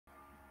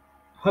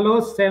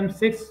Hello Sem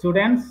 6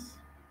 students,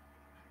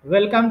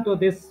 welcome to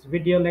this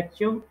video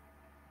lecture.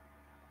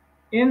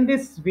 In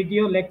this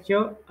video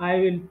lecture, I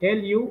will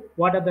tell you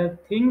what are the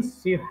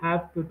things you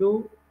have to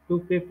do to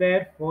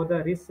prepare for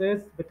the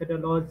research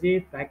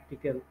methodology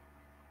practical.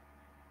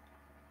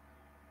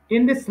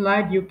 In this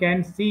slide, you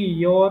can see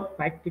your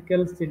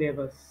practical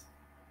syllabus.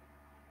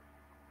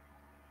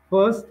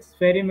 First,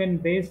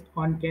 experiment based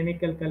on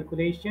chemical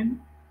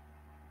calculation,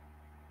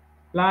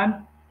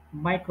 plant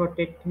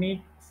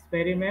microtechnique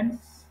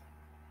experiments,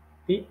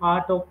 the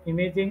art of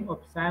imaging of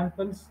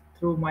samples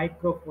through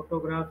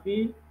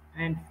microphotography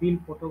and field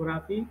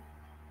photography,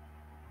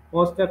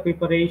 poster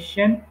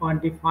preparation on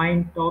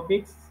defined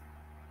topics,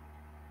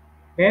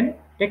 then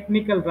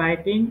technical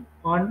writing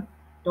on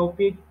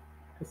topic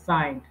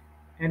assigned,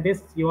 and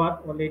this you are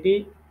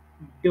already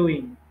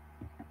doing.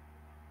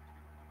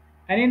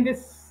 And in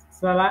this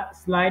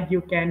slide,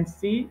 you can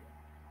see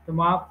the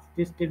marks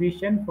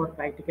distribution for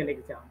practical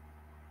exam.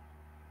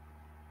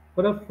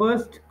 For the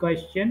first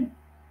question,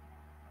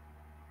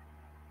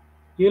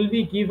 you will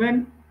be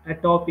given a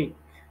topic.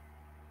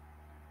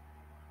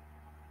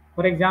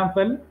 For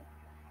example,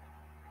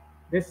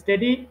 the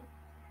study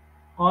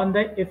on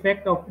the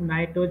effect of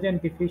nitrogen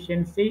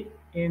deficiency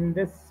in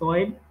the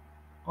soil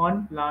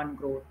on plant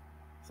growth.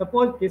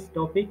 Suppose this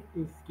topic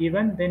is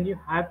given, then you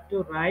have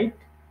to write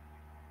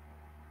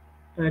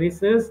a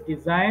research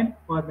design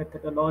or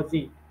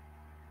methodology.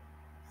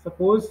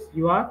 Suppose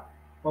you are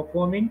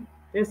performing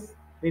this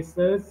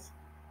research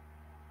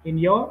in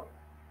your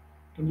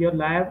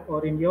lab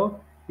or in your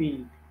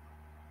field.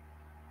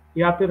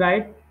 You have to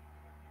write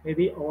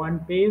maybe one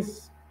page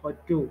or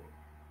two.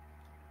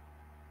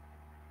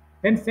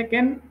 Then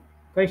second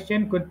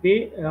question could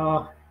be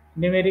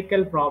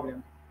numerical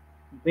problem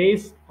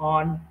based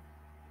on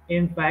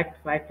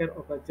impact factor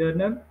of a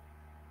journal.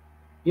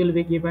 You'll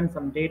be given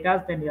some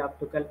data, then you have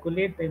to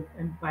calculate the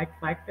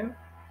impact factor,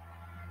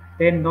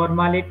 then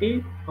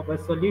normality of a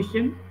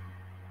solution,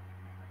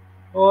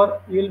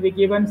 or you'll be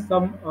given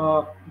some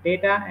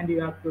data and you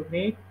have to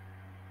make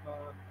a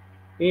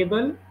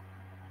table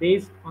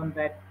based on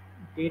that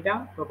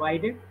data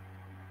provided.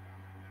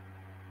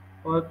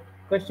 Or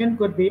question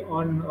could be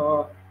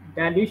on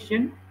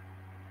dilution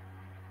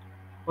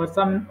or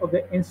some of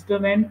the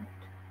instrument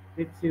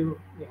which you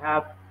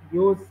have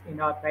used in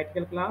our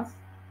practical class,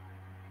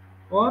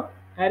 or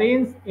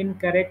arrange in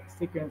correct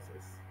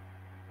sequences.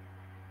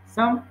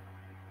 Some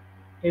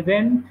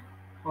event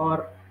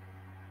or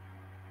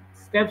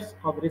steps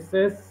of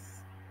research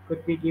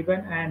could be given,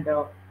 and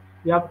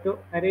you have to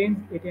arrange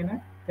it in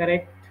a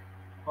correct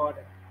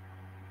order.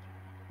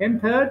 Then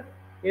third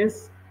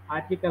is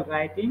article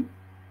writing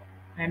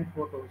and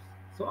photos.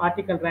 So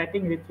article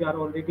writing, which you are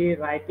already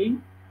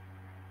writing,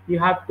 you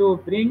have to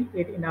bring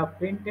it in a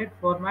printed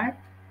format,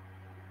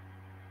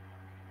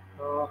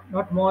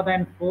 not more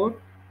than 4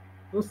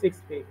 to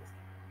 6 pages.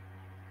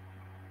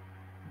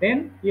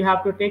 Then you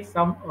have to take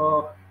some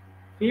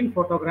field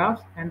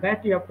photographs, and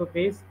that you have to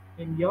paste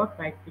in your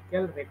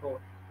practical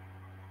record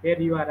where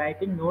you are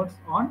writing notes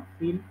on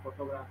field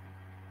photography.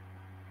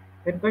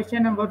 Then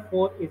question number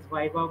 4 is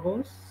viva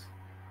voce,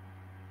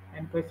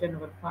 and question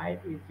number 5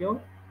 is your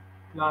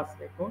class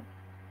record,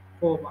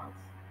 4 marks.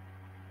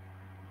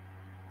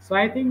 So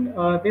I think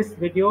this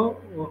video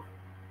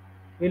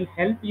will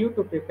help you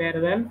to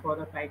prepare well for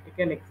the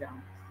practical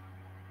exams.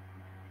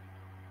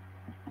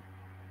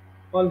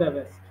 All the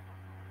best.